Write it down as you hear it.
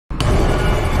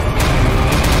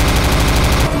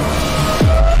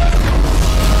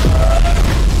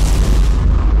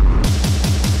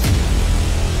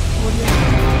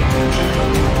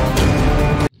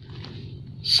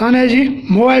सानियाजी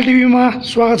mobile टिभीमा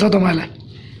स्वागत छ तपाईलाई।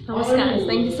 नमस्कार,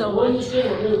 थ्यांक यू सो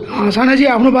मच। सानियाजी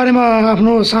आफ्नो बारेमा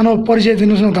आफ्नो सानो परिचय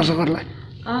दिनुस् न दर्शकहरुलाई।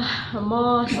 म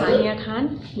सानिया खान,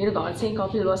 मेरो घर चाहिँ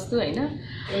कपिलवस्तु हैन।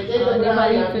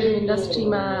 नेपाली फिल्म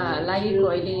इन्डस्ट्रीमा लागेको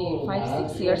अहिले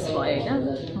 5-6 इयर्स भयो हैन।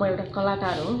 म एउटा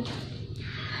कलाकार हो।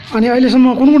 अनि अहिलेसम्म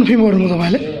कुन कुन फिल्म गर्नुभयो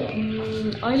तपाईले?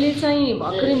 अहिले चाहिँ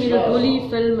भर्खरै मेरो डोली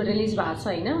फिल्म रिलिज भएको छ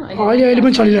हैन। अहिले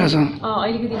पनि चलिरहेछ।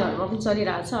 अहिलेको दिनहरुमा पनि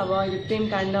चलिरहेछ। अब अहिले प्रेम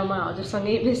काण्डमा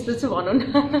हजुरसँगै व्यस्त छु भनौं न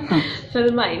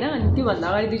फिल्ममा हैन। अनि त्यो भन्दा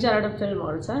अगाडि 2-4 वटा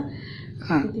फिल्महरु छ।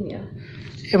 त्यति नै हो।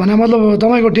 ए भने मतलब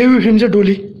तपाईको डेब्यु फिल्म चाहिँ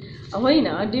डोली होइन,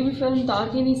 डेब्यु फिल्म त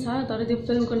अर्कै नै छ, तर त्यो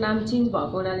फिल्मको नाम चेन्ज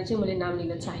भएको हुनाले चाहिँ मैले नाम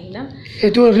लिन चाहिन। ए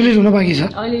त्यो रिलिज हुन बाँकी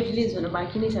छ? अहिले रिलिज हुन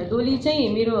बाँकी नै छ। डोली चाहिँ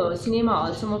मेरो सिनेमा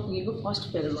हलसम्म पुगेको फर्स्ट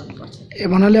फिल्म भन्नुपर्छ। ए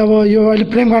भन्नाले अब यो अहिले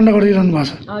प्रेम काण्ड गरिरहनु भएको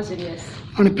छ? हजुर, यस।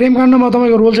 अनि प्रेम काण्डमा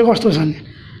तपाईको रोल चाहिँ कस्तो छ नि?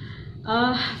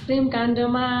 प्रेम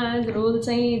काण्डमा रोल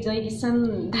चाहिँ जय किसान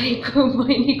दाइको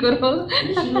बहिनीको रोल।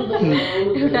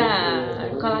 एउटा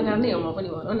कलाकार नै हो म पनि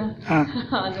भनौँ न।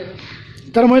 हजुर।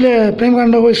 तर मैले प्रेम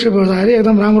काण्डको स्क्रिप्ट हेर्दाखेरि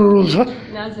एकदम राम्रो रोल छ।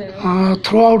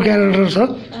 थ्रो आउट क्यारेक्टर छ,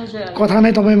 कथा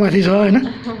नै तपाईँमाथि छ होइन।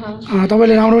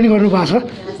 तपाईँले राम्रो पनि गर्नु भएको छ।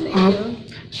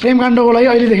 प्रेम काण्डको लागि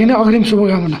अहिलेदेखि नै अग्रिम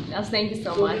शुभकामना।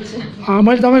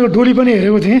 मैले तपाईँको डोली पनि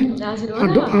हेरेको थिएँ,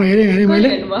 हेरेँ मैले,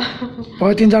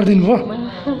 भयो 3-4 दिन भयो।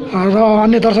 र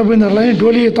अन्य दर्शकवृन्दहरूलाई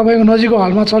डोली तपाईँको नजिकको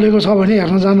हलमा चलेको छ भने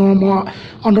हेर्न जानु म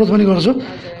अनुरोध पनि गर्छु।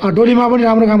 डोलीमा पनि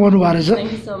राम्रो काम गर्नुभएको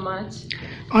रहेछ।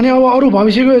 अनि अब अरू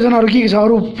भविष्यको योजनाहरू के छ?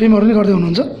 अरू फिल्महरू पनि गर्दै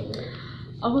हुनुहुन्छ?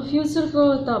 अब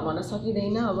फ्युचरको त भन्न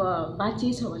सकिँदैन। अब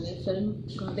बाँची छ भने फिल्म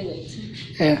गर्दै गइन्छ।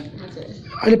 ए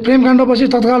अहिले प्रेम काण्डपछि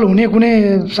तत्काल हुने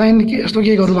कुनै साइन यस्तो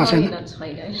केही गर्नु भएको छैन?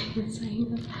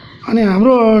 अनि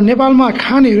हाम्रो नेपालमा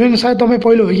खान हिरोइन सायद तपाईँ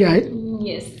पहिलो हो कि है?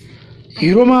 यस।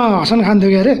 हिरोमा हसन खान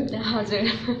थियो कि अरे? हजुर।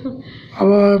 अब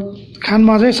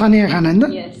खानमा चाहिँ सानिया खान होइन त?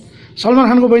 सलमान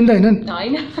खानको बहिनी त होइन नि?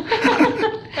 होइन।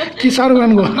 कि शाहरुख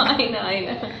खानको? होइन होइन।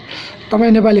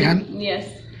 तपाईँ नेपाली खान? यस।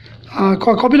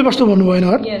 कपिल वस्तु भन्नुभयो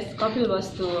होइन? यस, कपिल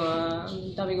वस्तु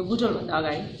तपाईँको बुटोलभन्दा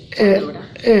अगाडि।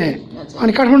 ए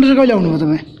अनि काठमाडौँ चाहिँ कहिले आउनुभयो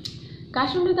तपाईँ?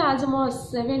 काठमाडौँ त आज म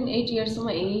 7-8 इयर्ससम्म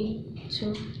यही छु,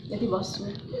 यति बस्छु।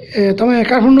 ए तपाईँ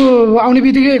काठमाडौँ आउने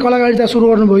बित्तिकै कलाकारिता सुरु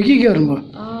गर्नुभयो कि के गर्नुभयो?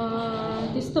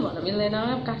 त्यस्तो भन्न मिल्दैन।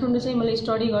 काठमाडौँ चाहिँ मैले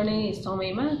स्टडी गर्ने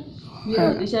समयमा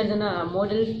मेरो 2-4 जना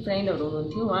मोडल फ्रेन्डहरू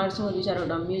हुनुहुन्थ्यो, उहाँहरूसँग 2-4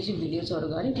 वटा म्युजिक भिडियोजहरू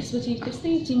गरेँ। त्यसपछि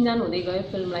त्यस्तै चिन्जान हुँदै गयो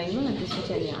फिल्म लाइनमा।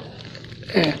 त्यसपछि अनि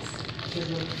ए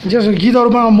जस्तो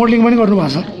गीतहरूमा मोडलिङ पनि गर्नुभएको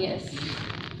छ? यस।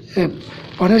 ए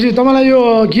भनेपछि तपाईँलाई यो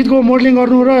गीतको मोडलिङ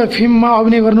गर्नु र फिल्ममा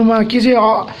अभिनय गर्नुमा के चाहिँ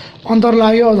अन्तर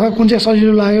लाग्यो अथवा कुन चाहिँ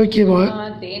सजिलो लाग्यो, के भयो?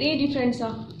 धेरै डिफ्रेन्ट छ।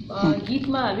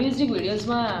 गीतमा म्युजिक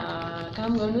भिडियोजमा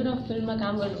काम गर्नु र फिल्ममा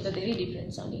काम गर्नु त धेरै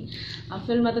डिफ्रेन्ट छ। नि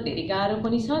फिल्ममा त धेरै गाह्रो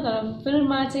पनि छ, तर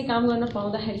फिल्ममा चाहिँ काम गर्न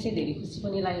पाउँदाखेरि चाहिँ धेरै खुसी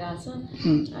पनि लागिरहेछ।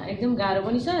 एकदम गाह्रो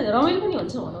पनि छ, रमाइलो पनि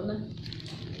हुन्छ भनौँ न।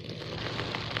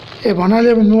 ए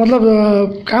भन्नाले मतलब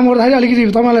काम गर्दाखेरि अलिकति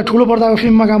तपाईँलाई ठुलो पर्दाको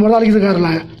फिल्ममा काम गर्दा अलिकति गाह्रो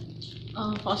लाग्यो?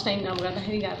 फर्स्ट टाइम काम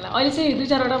गर्दाखेरि गाह्रो लाग्यो। अहिले चाहिँ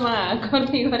 2-4 वटामा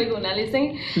गर्दै गरेको हुनाले चाहिँ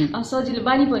सजिलो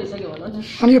बानी परिसक्यो भनौँ न।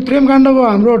 अनि यो प्रेम काण्डको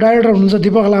हाम्रो डाइरेक्टर हुनुहुन्छ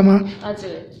दिपक लामा।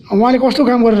 हजुर। उहाँले कस्तो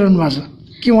काम गरिरहनु भएको छ?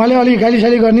 कि उहाँले अलिक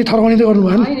गालीसाली गर्ने थर्काउने त गर्नु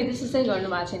भएन? होइन, त्यस्तो चाहिँ गर्नु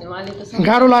भएको छैन। उहाँले त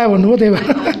गाह्रो लाग्यो भन्नुभयो, त्यही भएर?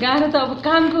 गाह्रो त अब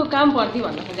काम पर्ती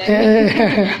भन्न खोजेँ।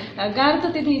 गाह्रो त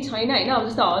त्यति छैन होइन। अब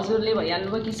जस्तो हजुरले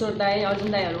भइहाल्नुभयो, किशोर दाई, अर्जुन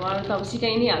दाईहरू उहाँहरू त अब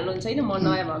सिकाइ नै हाल्नुहुन्छ होइन। म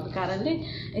नयाँ भएको कारणले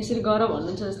यसरी गर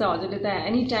भन्नुहुन्छ। जस्तो हजुरले त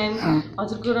एनी टाइम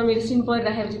हजुरको र मेरो सिन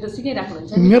परिराखेपछि त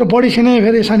सिकाइराख्नुहुन्छ। मेरो बडी सिनै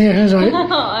फेरि सानिया खान छ है?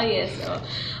 यस,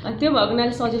 त्यो भएको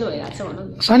हुनाले सजिलो भइरहेको छ भनौँ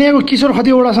न। सानियाको किशोर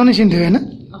खतिवडासँग नै सिन थियो होइन?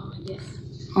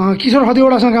 किशोर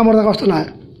खतिवडासँग काम गर्दा कस्तो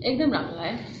लाग्यो? एकदम राम्रो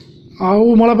लाग्यो।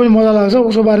 ऊ मलाई पनि मजा लाग्छ।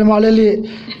 उसको बारेमा अलिअलि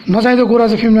नचाहिँदो कुरा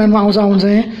चाहिँ फिल्म लाइनमा आउँछ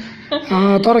है।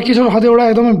 तर किशोर खतिवडा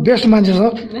एकदमै बेस्ट मान्छे छ,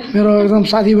 मेरो एकदम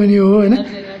साथी पनि हो होइन।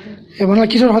 ए भन्दा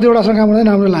किशोर खतिवडासँग काम गर्दा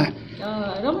राम्रो लाग्यो।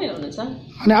 रमाइलो हुनुहुन्छ।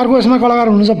 अनि अर्को यसमा कलाकार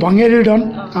हुनुहुन्छ भङ्गेरी डन,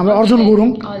 हाम्रो अर्जुन गुरुङ।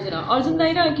 हजुर, अर्जुन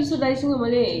दाई र किशोर दाईसँग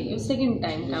मैले यो सेकेन्ड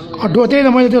टाइम काम गरेँ। त्यही त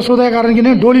मैले त्यो सोधेको कारण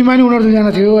किन डोलीमा नि उनीहरू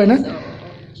 2जना थियो होइन।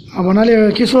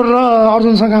 भन्नाले किशोर र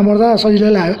अर्जुनसँग काम गर्दा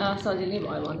सजिलै लाग्यो? सजिलै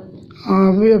भयो भनौँ न।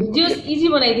 जो इजी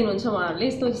बनाइदिनुहुन्छ उहाँहरूले।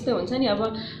 यस्तो जस्तै हुन्छ नि, अब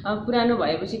पुरानो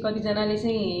भएपछि कतिजनाले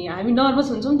चाहिँ हामी नर्भस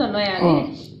हुन्छौँ नि त नयाँले।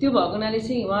 त्यो भएको हुनाले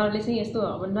चाहिँ उहाँहरूले चाहिँ यस्तो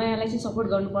अब नयाँलाई चाहिँ सपोर्ट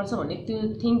गर्नुपर्छ भन्ने त्यो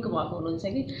थिङ्क भएको हुनुहुन्छ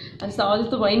कि। जस्तो हजुर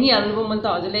त भइ नै हाल्नुभयो। मैले त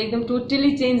हजुरले एकदम टोटली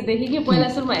चेन्ज देखेँ कि। पहिला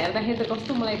सुरुमा हेर्दाखेरि त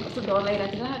कस्तो मलाई कस्तो डर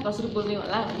लागिरहेको थियो, कसरी बोल्ने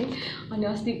होला भन्ने। अनि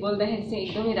अस्ति बोल्दाखेरि चाहिँ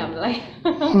एकदमै राम्रो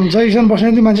लाग्यो। जयसन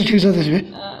बस्ने मान्छे ठिक छ त्यसो भए?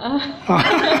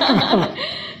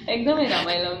 एकदमै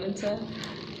रमाइलो हुनुहुन्छ।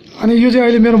 अनि यो चाहिँ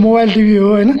अहिले मेरो मोबाइल टिभी हो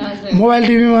होइन। मोबाइल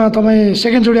टिभीमा तपाईँ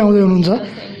सेकेन्डचोटि आउँदै हुनुहुन्छ।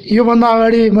 योभन्दा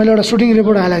अगाडि मैले एउटा सुटिङ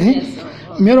रिपोर्ट हालेको थिएँ।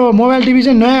 मेरो मोबाइल टिभी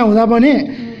चाहिँ नयाँ हुँदा पनि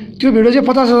त्यो भिडियो चाहिँ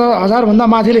 50,000 भन्दा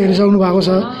माथिले हेरिसक्नु भएको छ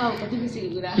कति खुसीको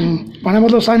कुरा भने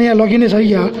मतलब सानिया लकी नै छ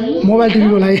कि मोबाइल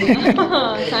टिभीको लागि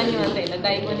सानी मात्र होइन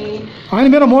दाइ पनि होइन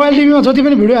मेरो मोबाइल टिभीमा जति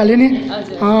पनि भिडियो हालेँ नि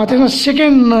त्यसमा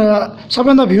सेकेन्ड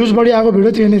सबैभन्दा भ्युज बढी आएको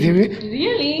भिडियो त्यो नै थियो कि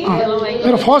रियली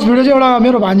मेरो फर्स्ट भिडियो चाहिँ एउटा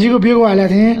मेरो भान्जीको बिहेको हालेको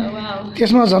थिएँ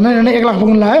त्यसमा झन्डै 1 लाख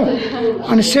पुग्नु लाग्यो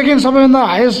अनि सेकेन्ड सबैभन्दा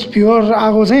हाइएस्ट भ्युअर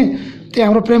आएको चाहिँ त्यहाँ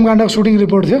हाम्रो प्रेम काण्डको सुटिङ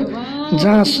रिपोर्ट थियो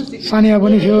जहाँ सानिया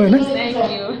पनि थियो होइन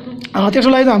त्यसको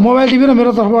लागि त मोबाइल टिभी र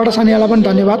मेरो तर्फबाट सानियालाई पनि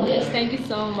धन्यवाद थ्याङ्क यू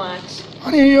सो मच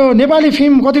अनि यो नेपाली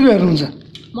फिल्म कतिको हेर्नुहुन्छ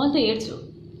म त हेर्छु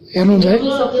हेर्नुहुन्छ है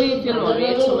सबै फिल्महरू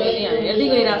हेर्छु मैले हेर्दै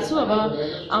गइरहेको छु अब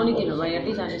आउने दिनमा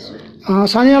हेर्दै जानेछु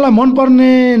सानियालाई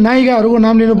मनपर्ने नायिकाहरूको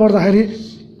नाम लिनु पर्दाखेरि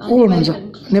को हुनुहुन्छ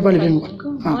नेपाली फिल्मको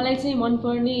मलाई चाहिँ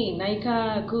मनपर्ने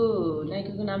नायिकाको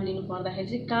नाम लिनु पर्दाखेरि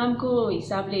चाहिँ कामको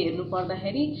हिसाबले हेर्नु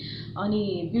पर्दाखेरि अनि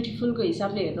ब्युटिफुलको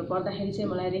हिसाबले हेर्नु पर्दाखेरि चाहिँ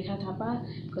मलाई रेखा थापा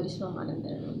करिश्मा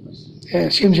मानन्दर मनपर्छ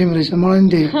सेम रहेछ मलाई नि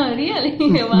त्यही रियली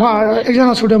म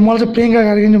एकजना छुट्यो मलाई चाहिँ प्रियङ्का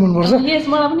कार्की नै मनपर्छ यस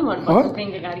मलाई पनि मनपर्छ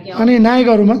प्रियङ्का कार्की अनि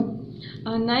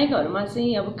नायकहरूमा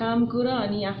चाहिँ अब कामको र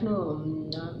अनि आफ्नो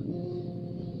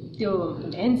त्यो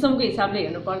ह्यान्डसमको हिसाबले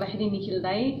हेर्नु पर्दाखेरि निखिल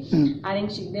दाई आर्यन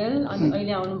सिग्देल अनि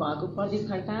अहिले आउनु भएको प्रदीप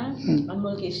खड्का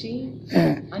अनमोल केसी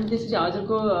अनि त्यसपछि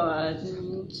हजुरको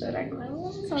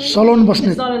सलोन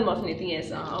बस्ने यस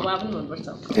उहाँ पनि मनपर्छ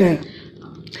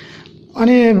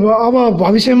अनि अब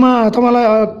भविष्यमा तपाईँलाई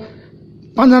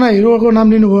 5 जना हिरोको नाम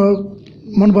लिनुभयो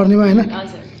मनपर्नेमा होइन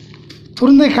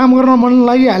तुरुन्तै काम गर्न मन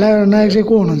लागिहाल्यो नायक चाहिँ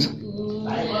को हुनुहुन्छ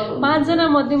 5 जना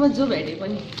मध्येमा जो भेटे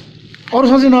पनि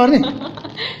अरूसँग चाहिँ नगर्ने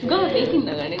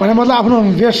भने मतलब आफ्नो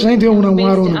बेस्ट चाहिँ त्यो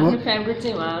उहाँहरू हुनुभयो फेभरेट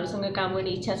चाहिँ उहाँहरूसँग काम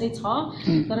गर्ने इच्छा चाहिँ छ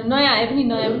तर नयाँ आए पनि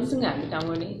नयाँ पनिसँग हामी काम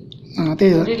गर्ने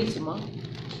त्यही हो रेडी छु म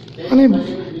अनि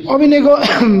अभिनय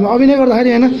गर्दाखेरि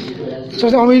होइन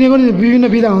जस्तै अभिनयको नि विभिन्न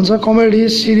विधा हुन्छ कमेडी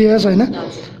सिरियस होइन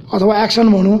अथवा एक्सन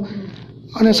भनौँ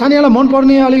अनि सानियालाई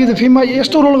मनपर्ने अलिकति फिल्ममा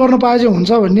यस्तो रोल गर्न पाए चाहिँ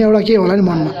हुन्छ भन्ने एउटा के होला नि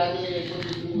मनमा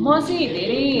म चाहिँ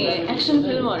धेरै एक्सन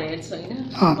फिल्महरू हेर्छु होइन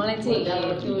मलाई चाहिँ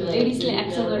त्यो लेडिजले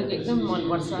एक्सन गरेको एकदम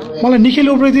मनपर्छ मलाई निखिल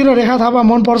उप्रेती र रेखा थापा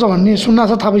मनपर्छ भन्ने सुन्ना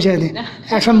छ थाहा पाइसकेको थिएँ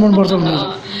एक्सन मनपर्छ भन्ने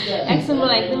एक्सन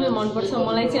मलाई एकदमै मनपर्छ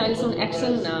मलाई चाहिँ अहिलेसम्म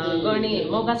एक्सन गर्ने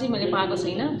मौका चाहिँ मैले पाएको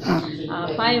छैन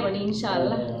पाएँ भने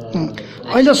इन्साअल्लाह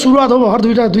अहिले सुरुवात हो भर्खर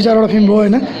 2-4वटा फिल्म भयो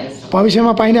होइन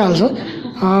भविष्यमा पाइ नै हाल्छ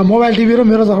मोबाइल टिभी र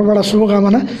मेरो तर्फबाट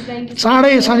शुभकामना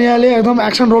चाँडै सानियाले एकदम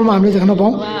एक्सन रोलमा हामीले देख्न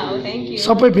पाऊँ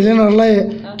सबै भिलेनहरूलाई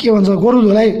के भन्छ गोरु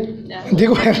धुलाई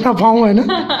दिएको हेर्न पाऊँ होइन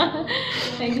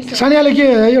सानियाले के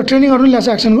यो ट्रेनिङहरू पनि ल्याएको छ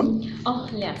एक्सनको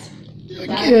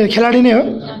खेलाडी नै हो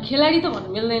खेलाडी त भन्नु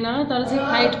मिल्दैन तर चाहिँ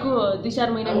फाइटको 2-4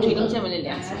 महिना ट्रेनिङ चाहिँ मैले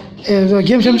ल्याएको छु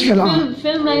गेम खेला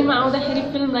फिल्म लाइनमा आउँदाखेरि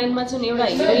फिल्म लाइनमा चाहिँ एउटा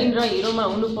हिरोइन र हिरोमा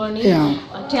हुनुपर्ने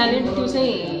ट्यालेन्ट त्यो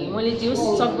चाहिँ मैले त्यो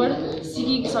सकभर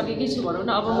सिकिसकेकै छु भनौँ न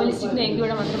अब मैले सिक्न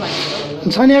 1-2वटा मात्र बाँकी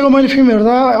छ सानियाको मैले फिल्म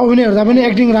हेर्दा अभिनय हेर्दा पनि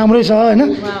एक्टिङ राम्रै छ होइन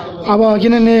अब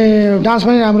किनभने डान्स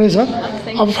पनि राम्रै छ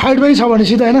अब फाइट पनि छ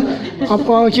भनेपछि त होइन अब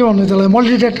के भन्नु त्यसलाई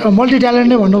मल्टी ट्यालेन्ट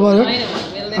नै भन्नु पऱ्यो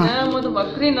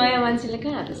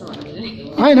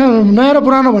होइन नयाँ र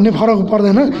पुरानो भन्ने फरक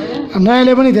पर्दैन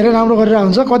नयाँले पनि धेरै राम्रो गरिरहेको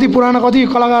हुन्छ कति पुरानो कति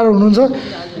कलाकारहरू हुनुहुन्छ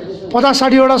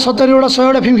 50-60वटा 70वटा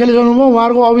 100वटा फिल्म खेलिसक्नु भयो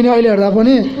उहाँहरूको अभिनय अहिले हेर्दा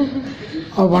पनि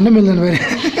अब भन्नै मिल्दैन फेरि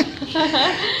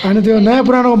होइन त्यो नयाँ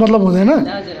पुरानोको मतलब हुँदैन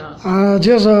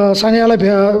जे सानियालाई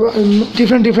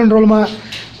डिफ्रेन्ट रोलमा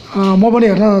म पनि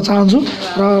हेर्न चाहन्छु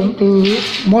र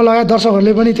म लगायत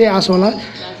दर्शकहरूले पनि त्यही आश होला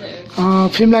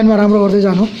फिल्म लाइनमा राम्रो गर्दै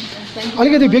जानु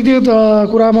अलिकति व्यक्तिगत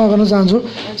कुरामा गर्न चाहन्छु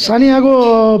सानियाको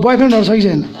बोयफ्रेन्डहरू छ कि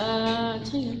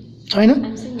छैन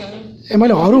ए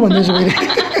मैले हरू भन्दैछु फेरि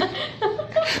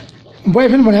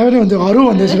बोयफ्रेन्ड भने पनि हुन्थ्यो हरू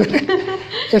भन्दैछु फेरि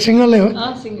ए सिङ्गल नै हो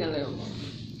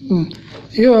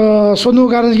यो सोध्नुको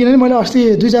कारण किनभने मैले अस्ति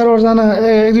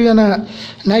 1-2जना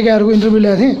नायिकाहरूको इन्टरभ्यू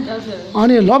ल्याएको थिएँ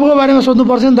अनि लभको बारेमा सोध्नु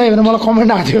पर्छ नि दाइ भनेर मलाई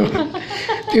कमेन्ट आएको थियो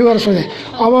त्यो गरेर सोधेँ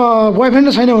अब बोयफ्रेन्ड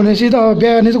छैन भनेपछि त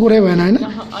बिहा गर्ने त कुरै भएन होइन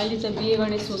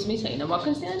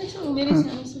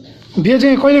बिहे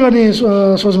चाहिँ कहिले गर्ने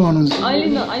सोचमा हुनुहुन्छ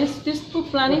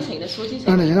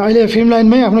अहिले फिल्म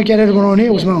लाइनमै आफ्नो क्यारियर बनाउने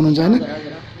उसमा हुनुहुन्छ होइन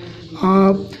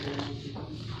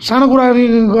सानो कुरा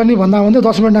गर्ने भन्दा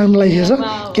 10 मिनट नाग्न लागिसकेछ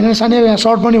किनभने सानो यहाँ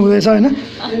सर्ट पनि हुँदैछ होइन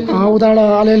उताबाट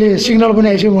अलिअलि सिग्नल पनि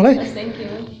आइसक्यो मलाई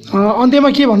अन्त्यमा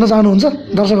के भन्न चाहनुहुन्छ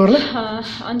दर्शकहरूलाई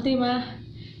अन्त्यमा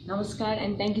नमस्कार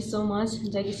and thank you so much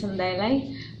Jaikishan दाईलाई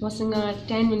मसँग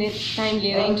 10 मिनट टाइम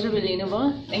लिएर इन्टरभ्यू लिनुभयो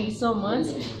थ्याङ्क यू सो मच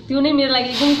त्यो नै मेरो लागि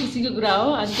एकदम खुसीको कुरा हो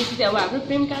अनि त्यसपछि अब हाम्रो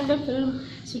प्रेम काण्ड फिल्म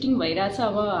सुटिङ भइरहेछ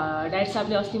अब डाइरेक्टर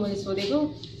साहबले अस्ति मैले सोधेको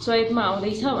चैतमा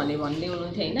आउँदैछ भन्दै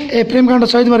हुनुहुन्थ्यो होइन ए प्रेमकाण्ड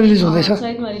चैतमा रिलिज हुँदैछ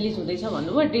चैतमा रिलिज हुँदैछ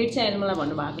भन्नुभयो डेट चाहिँ अहिले मलाई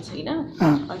भन्नुभएको छैन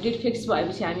डेट फिक्स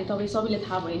भएपछि हामी तपाईँ सबैले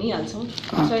थाहा भइ नै हाल्छौँ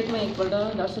चैतमा एकपल्ट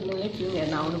दर्शकले फिल्म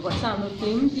हेर्न आउनुपर्छ हाम्रो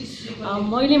फिल्म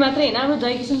मैले मात्रै होइन हाम्रो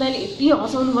जयकिशन दाइले यति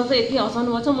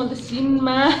हँसाउनुपर्छ म त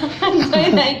सिनमा जय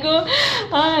दाइको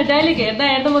डाइलेक्ट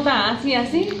हेर्दा म त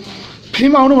हाँसी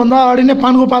फिल्म आउनुभन्दा अगाडि नै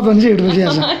पानको पात भन्ने चाहिँ हिट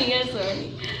भइसकेको छ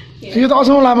यो त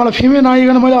अचम्म लाग्यो मलाई फिल्मै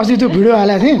नआइकन मैले अस्ति त्यो भिडियो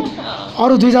हालेको थिएँ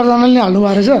अरू 2-4 जनाले हाल्नु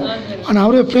भएको रहेछ अनि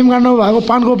हाम्रो प्रेमकाण्ड भएको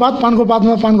पानको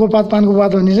पातमा पानको पात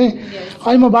भन्ने चाहिँ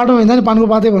अहिले म बाटोमा हिँड्दा नि पानको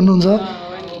पातै भन्नुहुन्छ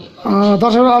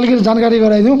दर्शकलाई अलिकति जानकारी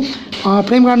गराइदिउँ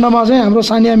प्रेमकाण्डमा चाहिँ हाम्रो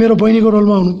सानिया मेरो बहिनीको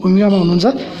रोलमा भूमिकामा हुनुहुन्छ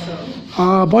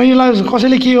बहिनीलाई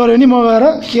कसैले के गर्यो भने म गएर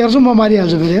के गर्छु म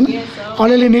मारिहाल्छु फेरि होइन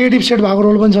अलिअलि नेगेटिभ सेट भएको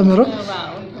रोल पनि छ मेरो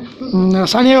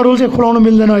सानियाको रोल चाहिँ खुलाउनु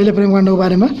मिल्दैन अहिले प्रेमकाण्डको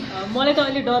बारेमा मलाई त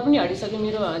अहिले डर पनि हटिसक्यो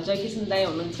मेरो जयकिशन दाइ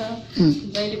हुनुहुन्छ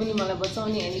जहिले पनि मलाई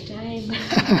बचाउने एनी टाइम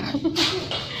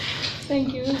थ्याङ्क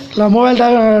यू ल मोबाइल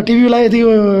टिभीलाई यति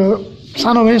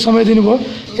सानो भए समय दिनुभयो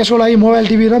यसको लागि मोबाइल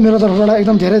टिभी र मेरो तर्फबाट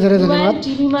एकदम धेरै धेरै धन्यवाद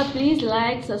टिभीमा प्लिज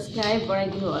लाइक सब्सक्राइब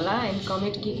बढाइदिनु होला एन्ड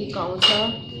कमेन्ट के आउँछ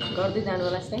गर्दै जानु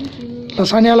होला थ्याङ्क यू ल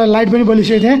सानियालाई लाइट पनि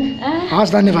बलिसकेको थिएँ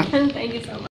हस् धन्यवाद थ्याङ्क यू सो मच